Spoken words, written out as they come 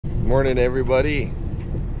Morning, everybody.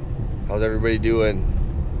 How's everybody doing?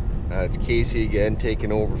 It's Casey again,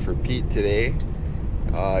 taking over for Pete today.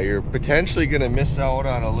 You're potentially gonna miss out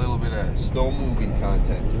on a little bit of snow moving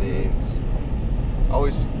content today. It's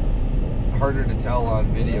always harder to tell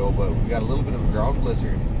on video, but we got a little bit of a ground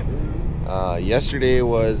blizzard. Yesterday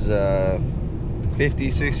was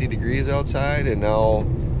 50-60 degrees outside, and now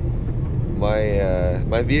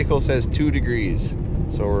my vehicle says 2 degrees.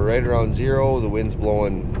 So we're right around zero. The wind's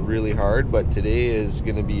blowing really hard, but today is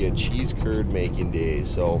going to be a cheese curd making day.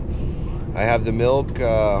 So I have the milk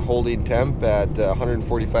holding temp at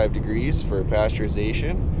 145 degrees for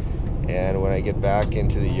pasteurization, and when I get back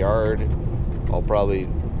into the yard, I'll probably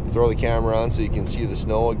throw the camera on so you can see the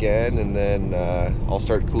snow again, and then I'll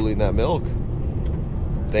start cooling that milk.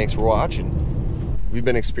 Thanks for watching. We've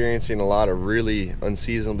been experiencing a lot of really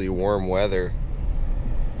unseasonably warm weather.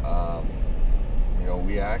 You know,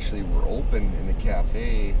 we actually were open in the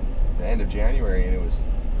cafe the end of January, and it was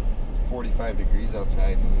 45 degrees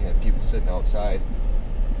outside, and we had people sitting outside.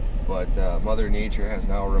 But Mother Nature has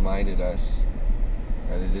now reminded us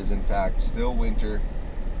that it is in fact still winter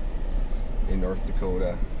in North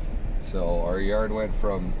Dakota. So our yard went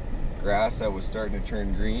from grass that was starting to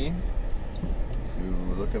turn green to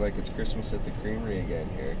looking like it's Christmas at the creamery again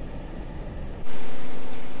here.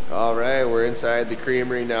 All right, we're inside the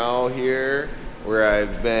creamery now here, where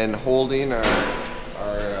I've been holding our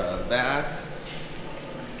vat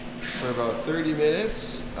for about 30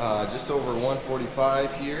 minutes, just over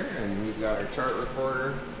 145 here, and we've got our chart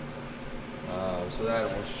recorder. So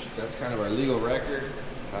that's kind of our legal record.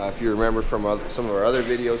 If you remember from some of our other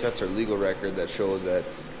videos, that's our legal record that shows that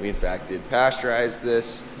we in fact did pasteurize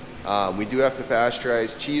this. We do have to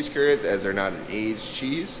pasteurize cheese curds as they're not an aged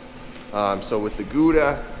cheese. So with the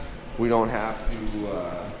Gouda, we don't have to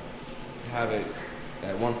have it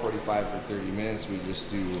at 145 for 30 minutes. We just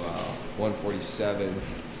do 147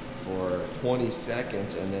 for 20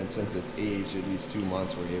 seconds, and then since it's aged at least 2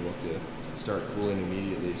 months, we're able to start cooling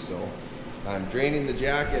immediately. So I'm draining the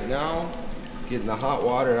jacket now, getting the hot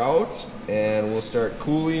water out, and we'll start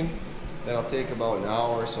cooling. That'll take about an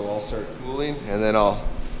hour, so I'll start cooling, and then I'll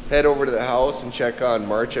head over to the house and check on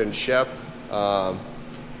Marcha and Shep.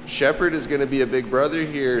 Shepherd is going to be a big brother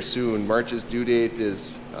here soon. March's due date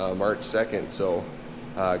is March 2nd, so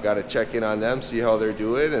got to check in on them, see how they're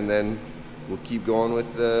doing, and then we'll keep going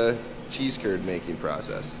with the cheese curd making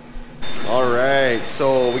process. All right,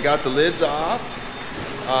 so we got the lids off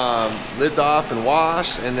and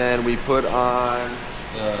washed, and then we put on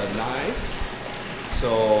the knives.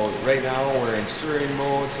 So right now we're in stirring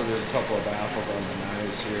mode, so there's a couple of baffles on the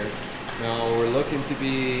knives here. Now we're looking to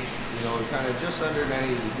be, you know, kind of just under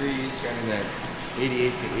 90 degrees, kind of that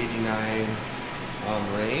 88 to 89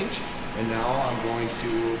 range. And now I'm going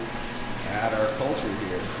to add our culture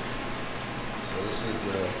here. So this is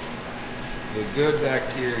the good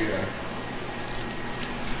bacteria.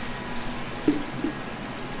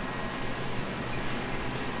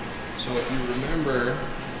 So if you remember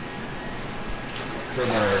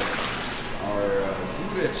from our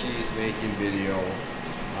Gouda cheese making video,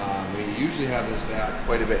 we usually have this vat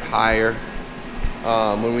quite a bit higher.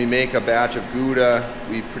 When we make a batch of Gouda,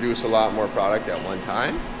 we produce a lot more product at one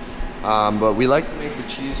time. But we like to make the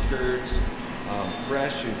cheese curds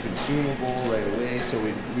fresh and consumable right away, so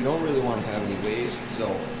we don't really want to have any waste.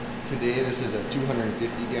 So today this is a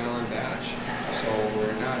 250-gallon batch, so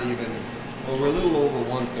we're not even, well, we're a little over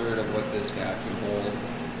 1/3 of what this vat can hold.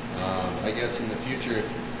 I guess in the future, if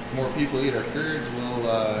more people eat our curds,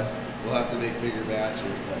 we'll have to make bigger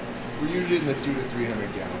batches, but we're usually in the 200 to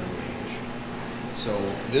 300 gallon range. So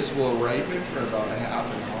this will ripen for about a half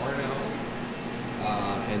an hour now,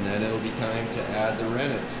 and then it'll be time to add the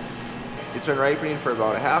rennet. It's been ripening for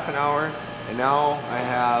about a half an hour, and now I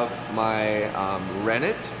have my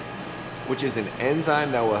rennet, which is an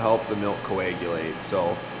enzyme that will help the milk coagulate.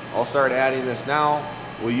 So I'll start adding this now.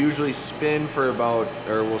 We'll usually spin for about,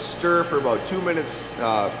 or we'll stir for about 2 minutes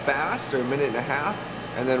fast, or a minute and a half,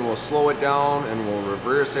 and then we'll slow it down and we'll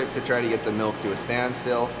reverse it to try to get the milk to a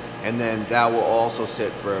standstill, and then that will also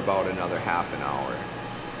sit for about another half an hour.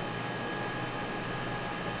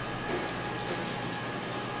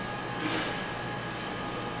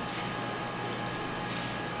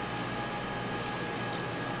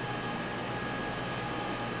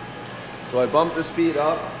 So I bumped the speed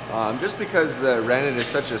up just because the rennet is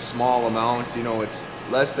such a small amount. You know, it's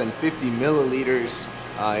less than 50 milliliters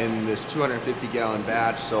in this 250-gallon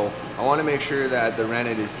batch, so I want to make sure that the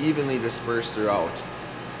rennet is evenly dispersed throughout.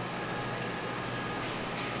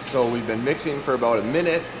 So we've been mixing for about a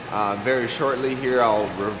minute. Very shortly here I'll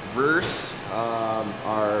reverse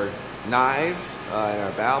our knives and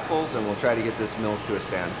our baffles, and we'll try to get this milk to a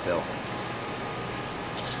standstill.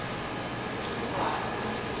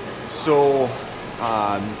 So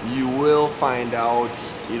you will find out,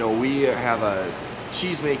 you know, we have a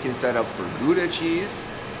cheese making setup for Gouda cheese,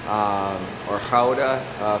 or Gouda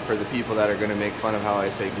for the people that are going to make fun of how I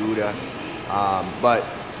say Gouda. But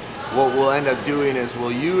what we'll end up doing is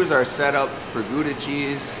we'll use our setup for Gouda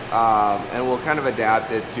cheese, and we'll kind of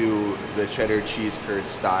adapt it to the Cheddar Cheese Curds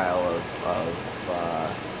style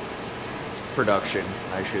of production,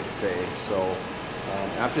 I should say. So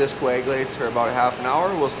after this coagulates for about half an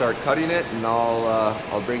hour, we'll start cutting it, and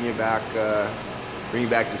I'll bring you back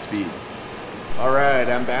to speed. All right,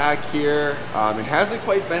 I'm back here. It hasn't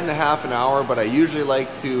quite been the half an hour, but I usually like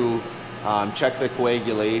to check the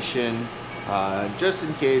coagulation just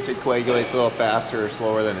in case it coagulates a little faster or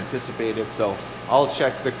slower than anticipated. So I'll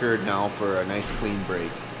check the curd now for a nice clean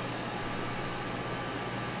break.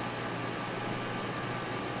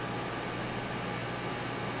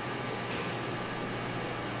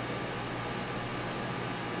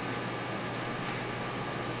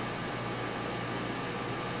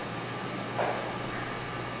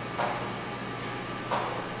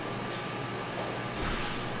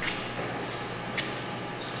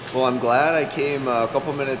 Well, I'm glad I came a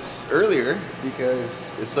couple minutes earlier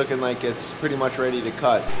because it's looking like it's pretty much ready to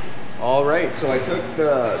cut. All right, so I took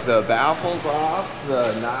the baffles off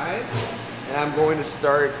the knives, and I'm going to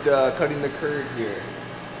start cutting the curd here.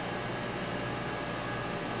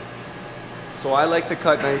 So I like to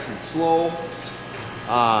cut nice and slow.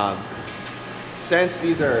 Since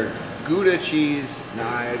these are Gouda cheese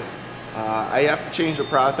knives, I have to change the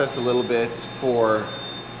process a little bit for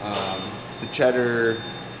the cheddar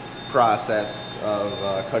process of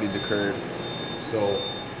cutting the curd. So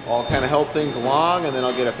I'll kind of help things along, and then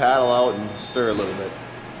I'll get a paddle out and stir a little bit.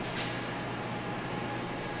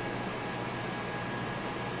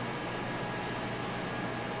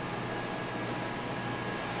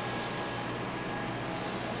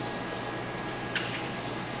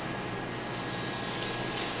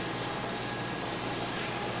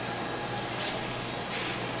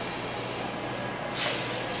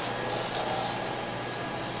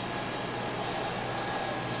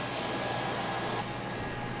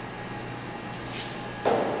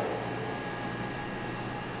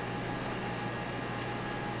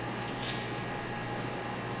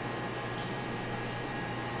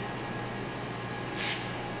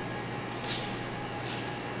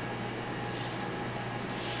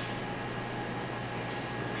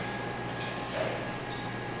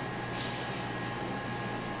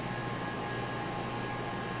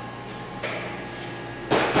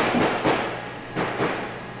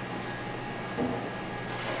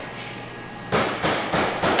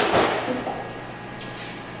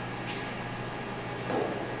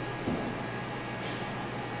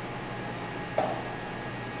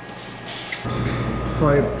 So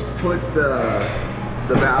I put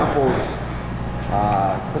the baffles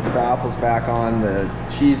back on the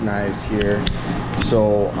cheese knives here.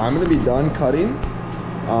 So I'm going to be done cutting.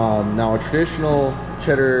 Now a traditional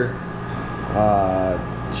cheddar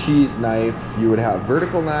cheese knife, you would have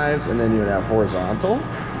vertical knives and then you would have horizontal.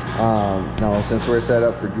 Now since we're set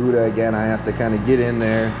up for Gouda, again, I have to kind of get in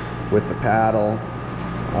there with the paddle.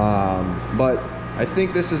 But I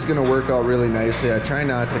think this is going to work out really nicely. I try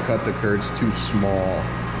not to cut the curds too small.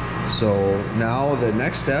 So now the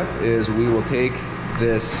next step is we will take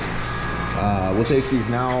this, we'll take these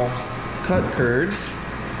now cut curds,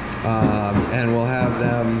 and we'll have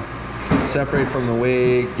them separate from the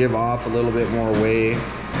whey, give off a little bit more whey,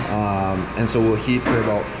 and so we'll heat for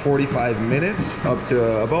about 45 minutes up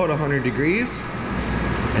to about 100 degrees,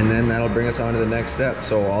 and then that'll bring us on to the next step.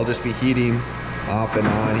 So I'll just be heating off and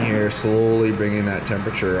on here, slowly bringing that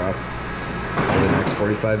temperature up for the next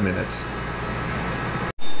 45 minutes.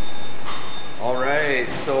 All right,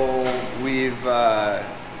 so we've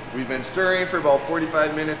been stirring for about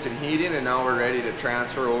 45 minutes and heating, and now we're ready to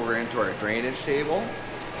transfer over into our drainage table.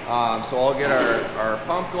 So I'll get our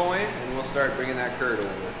pump going, and we'll start bringing that curd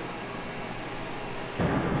over.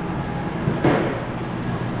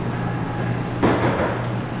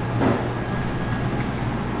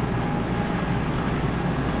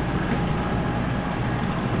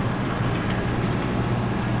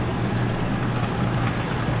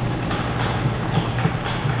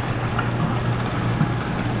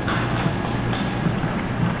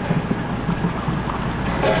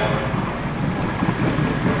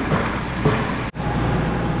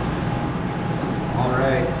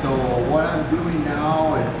 Doing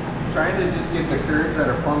now is trying to just get the curds that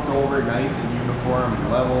are pumped over nice and uniform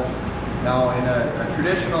and level. Now in a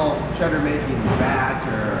traditional cheddar making vat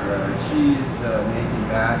or a cheese making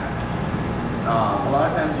vat, a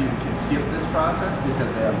lot of times you can skip this process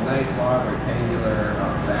because they have nice long rectangular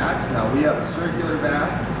vats. Now we have a circular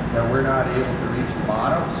vat that we're not able to reach the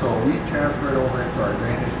bottom, so we transfer it over into our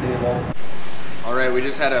drainage table. All right, we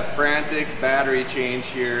just had a frantic battery change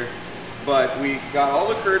here, but we got all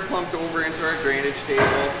the curd pumped over into our drainage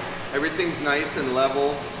table. Everything's nice and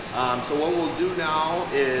level. So what we'll do now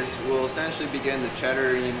is we'll essentially begin the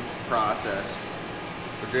cheddaring process.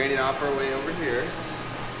 We're draining off our way over here.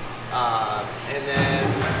 And then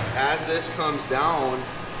as this comes down,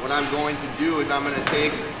 what I'm going to do is I'm going to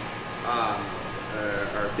take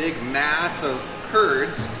our big mass of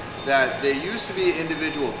curds that they used to be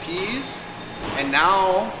individual peas, and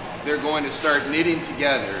now they're going to start knitting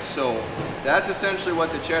together. So that's essentially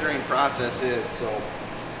what the cheddaring process is. So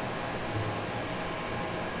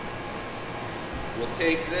we'll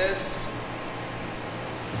take this,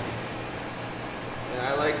 and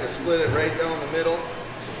I like to split it right down the middle.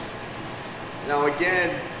 Now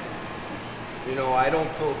again, you know, I don't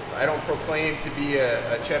proclaim to be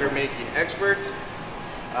a cheddar making expert,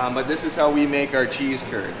 but this is how we make our cheese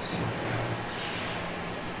curds.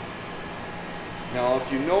 Now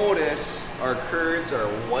if you notice, our curds are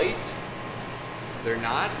white, they're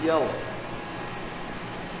not yellow.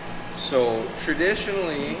 So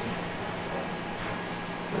traditionally,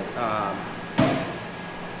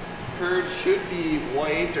 curds should be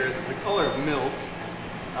white or the color of milk,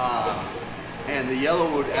 and the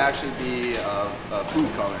yellow would actually be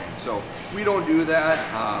food coloring. So we don't do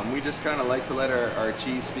that. We just kind of like to let our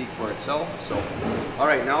cheese speak for itself. So, all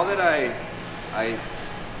right, now that I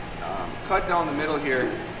cut down the middle here,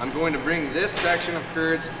 I'm going to bring this section of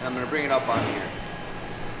curds and I'm going to bring it up on here.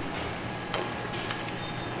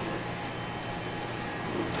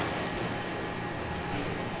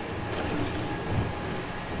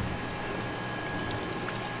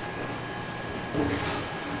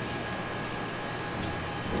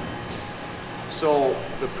 So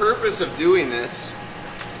the purpose of doing this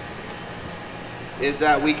is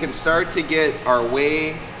that we can start to get our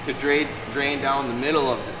whey to drain down the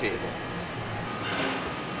middle of the table.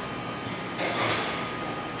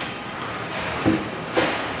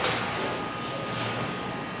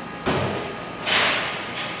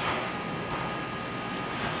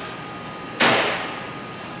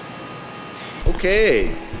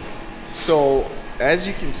 Okay, so as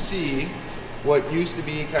you can see, what used to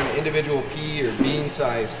be kind of individual pea or bean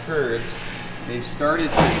sized curds, they've started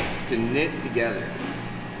to knit together.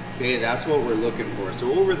 Okay, that's what we're looking for.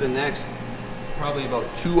 So over the next probably about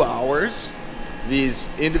 2 hours, these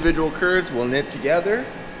individual curds will knit together,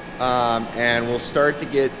 and we'll start to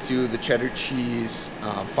get to the cheddar cheese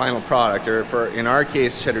final product, or in our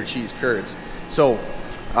case, cheddar cheese curds. So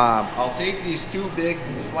I'll take these two big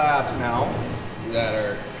slabs now that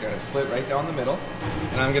are kind of split right down the middle,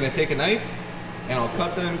 and I'm going to take a knife and I'll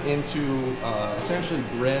cut them into essentially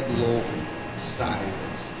bread loaf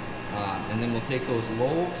sizes. And then we'll take those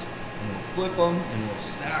loaves and we'll flip them and we'll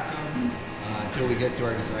stack them until we get to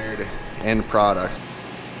our desired end product.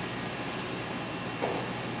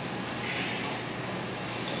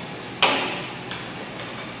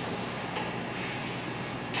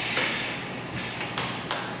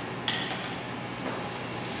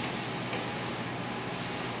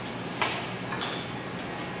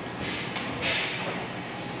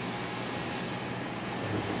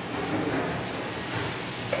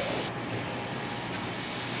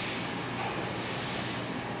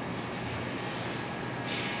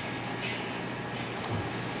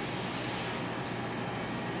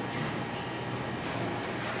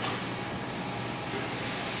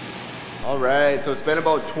 All right, so it's been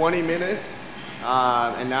about 20 minutes,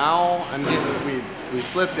 and now we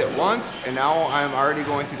flipped it once, and now I'm already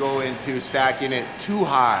going to go into stacking it too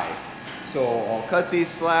high. So I'll cut these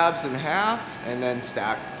slabs in half and then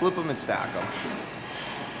flip them and stack them.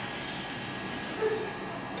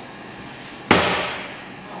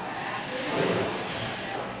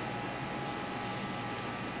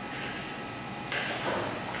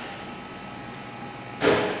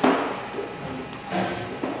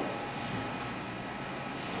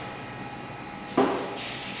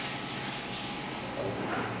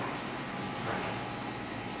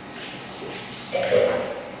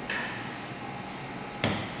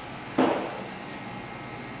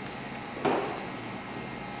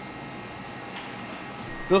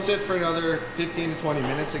 They'll sit for another 15 to 20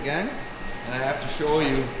 minutes again, and I have to show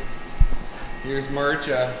you. Here's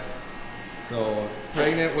Marcha. So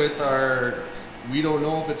pregnant with our, we don't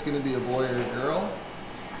know if it's going to be a boy or a girl,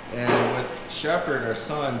 And with Shepherd, our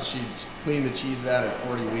son, she cleaned the cheese vat at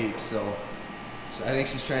 40 weeks. So I think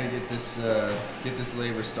she's trying to get this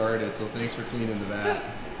labor started. So thanks for cleaning the vat.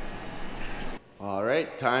 All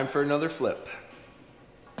right, time for another flip.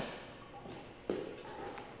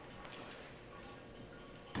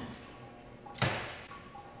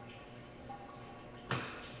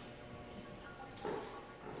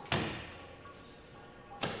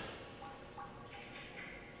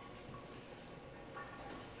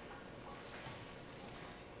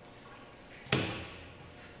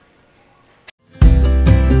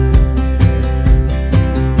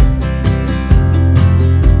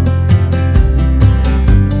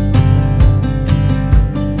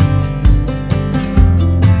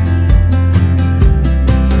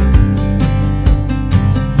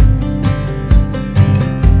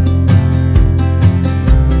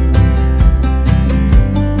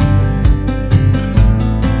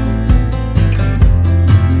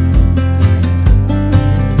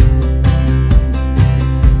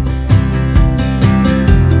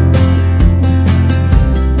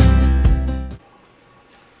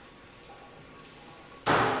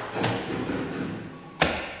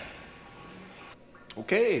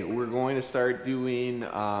 Okay, we're going to start doing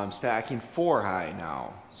stacking 4 high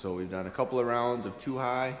now. So we've done a couple of rounds of 2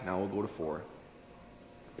 high, now we'll go to 4.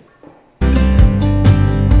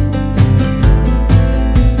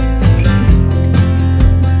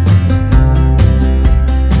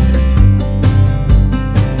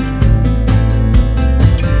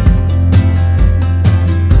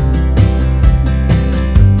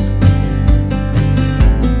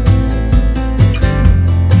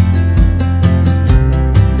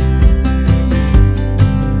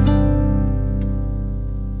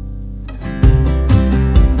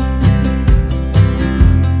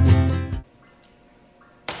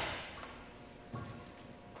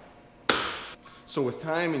 So with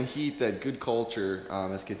time and heat, that good culture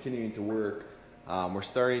is continuing to work. We're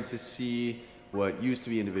starting to see what used to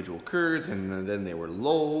be individual curds, and then they were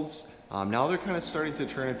loaves. Now they're kind of starting to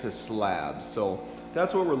turn into slabs. So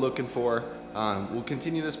that's what we're looking for. We'll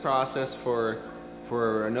continue this process for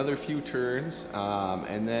another few turns,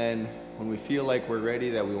 and then when we feel like we're ready,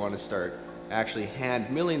 that we want to start actually hand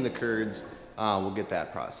milling the curds, we'll get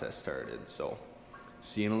that process started. So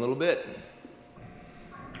see you in a little bit.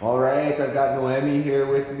 All right, I've got Noemi here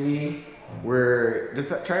with me. We're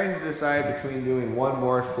just trying to decide between doing one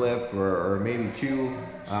more flip or maybe 2. We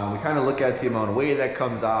kind of look at the amount of weight that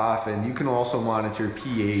comes off, and you can also monitor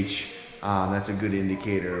pH. That's a good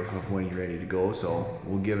indicator of when you're ready to go. So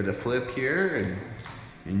we'll give it a flip here and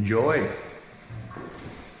enjoy.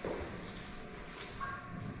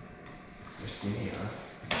 You're skinny, huh?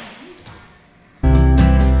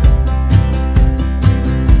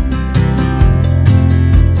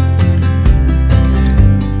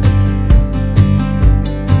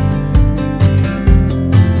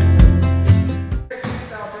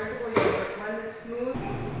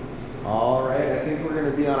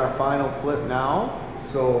 Final flip now.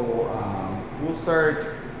 So we'll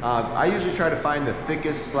start, I usually try to find the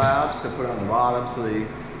thickest slabs to put on the bottom so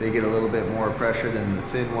they get a little bit more pressure than the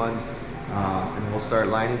thin ones. And we'll start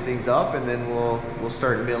lining things up, and then we'll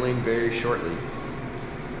start milling very shortly.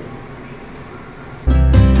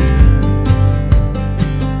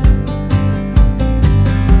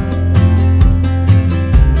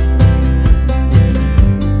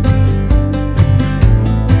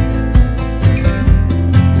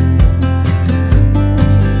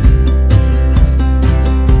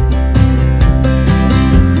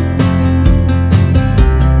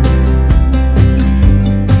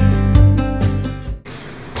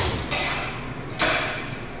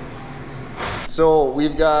 So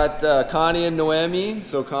we've got Connie and Noemi.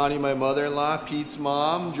 So Connie, my mother-in-law, Pete's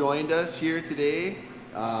mom, joined us here today.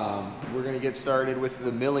 We're gonna get started with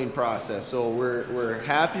the milling process. So we're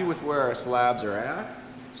happy with where our slabs are at.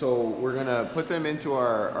 So we're gonna put them into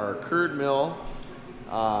our curd mill,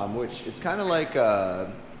 which it's kind of like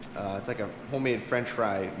it's like a homemade French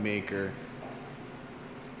fry maker.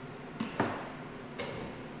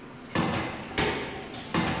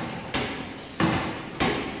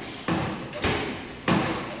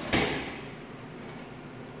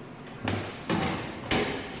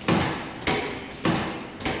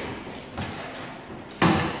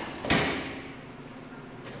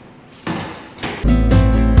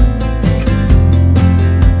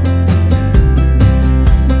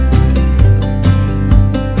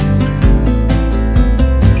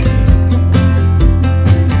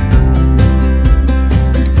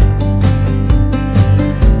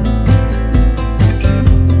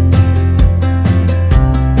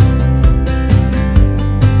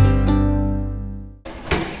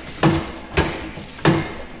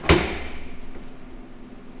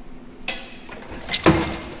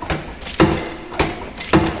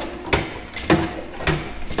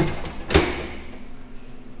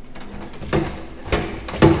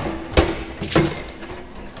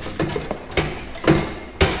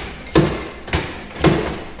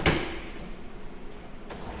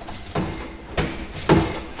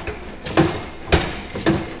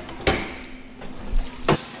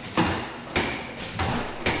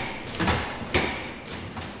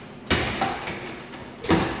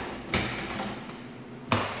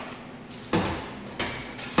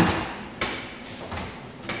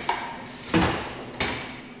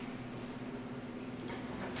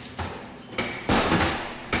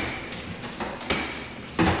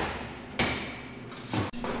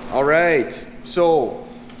 right, so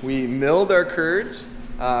we milled our curds,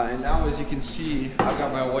 and now as you can see, I've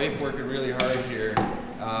got my wife working really hard here.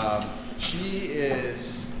 She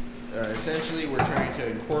is essentially, we're trying to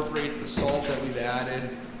incorporate the salt that we've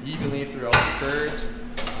added evenly throughout the curds.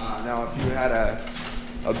 Now if you had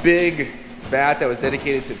a big vat that was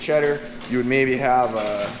dedicated to cheddar, you would maybe have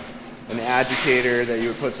an agitator that you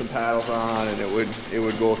would put some paddles on, and it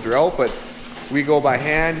would go throughout, but we go by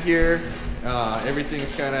hand here.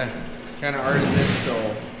 Everything's kind of artisan,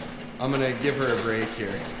 so I'm gonna give her a break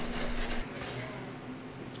here.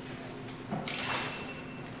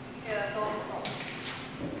 Yeah, that's all the salt.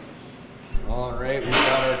 All right, we've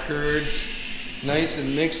got our curds nice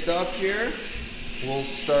and mixed up here. We'll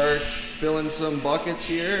start filling some buckets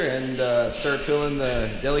here and start filling the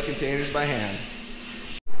deli containers by hand.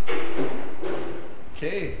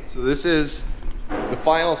 Okay, so this is the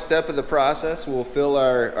final step of the process. We'll fill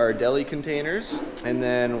our deli containers, and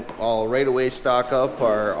then I'll right away stock up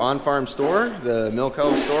our on-farm store, the milk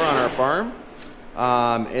house store on our farm.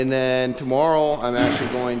 And then tomorrow I'm actually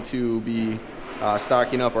going to be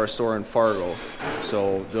stocking up our store in Fargo.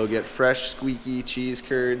 So they'll get fresh, squeaky cheese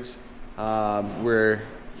curds. We're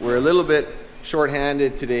a little bit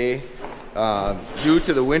short-handed today due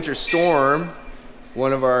to the winter storm.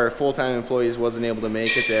 One of our full-time employees wasn't able to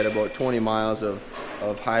make it. They had about 20 miles of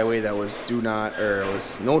highway that was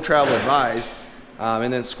was no travel advised.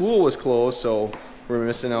 And then school was closed, so we're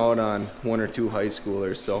missing out on 1 or 2 high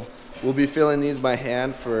schoolers. So we'll be filling these by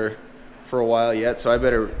hand for a while yet. So I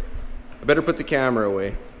better put the camera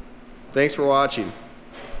away. Thanks for watching.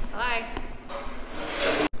 Bye.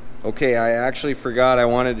 Okay, I actually forgot I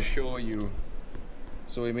wanted to show you.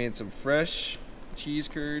 So we made some fresh cheese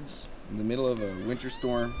curds in the middle of a winter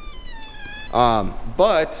storm.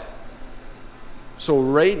 So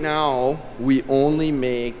right now we only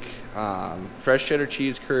make fresh cheddar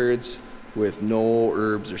cheese curds with no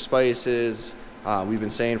herbs or spices. We've been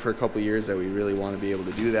saying for a couple years that we really want to be able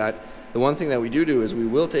to do that. The one thing that we do is we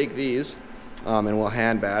will take these and we'll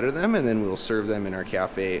hand batter them, and then we'll serve them in our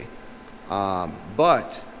cafe.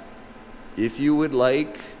 But if you would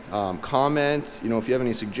like, comment, if you have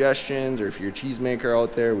any suggestions, or if you're a cheesemaker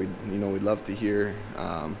out there, we'd love to hear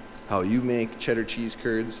how you make cheddar cheese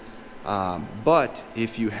curds. But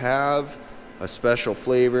if you have a special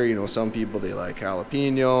flavor, some people, they like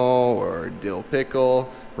jalapeno or dill pickle,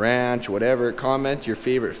 ranch, whatever, comment your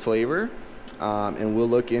favorite flavor, and we'll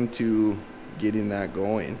look into getting that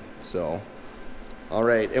going. So, all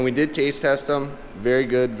right, and we did taste test them. Very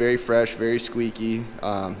good, very fresh, very squeaky.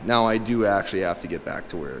 Now I do actually have to get back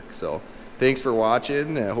to work. So thanks for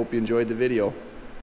watching. I hope you enjoyed the video.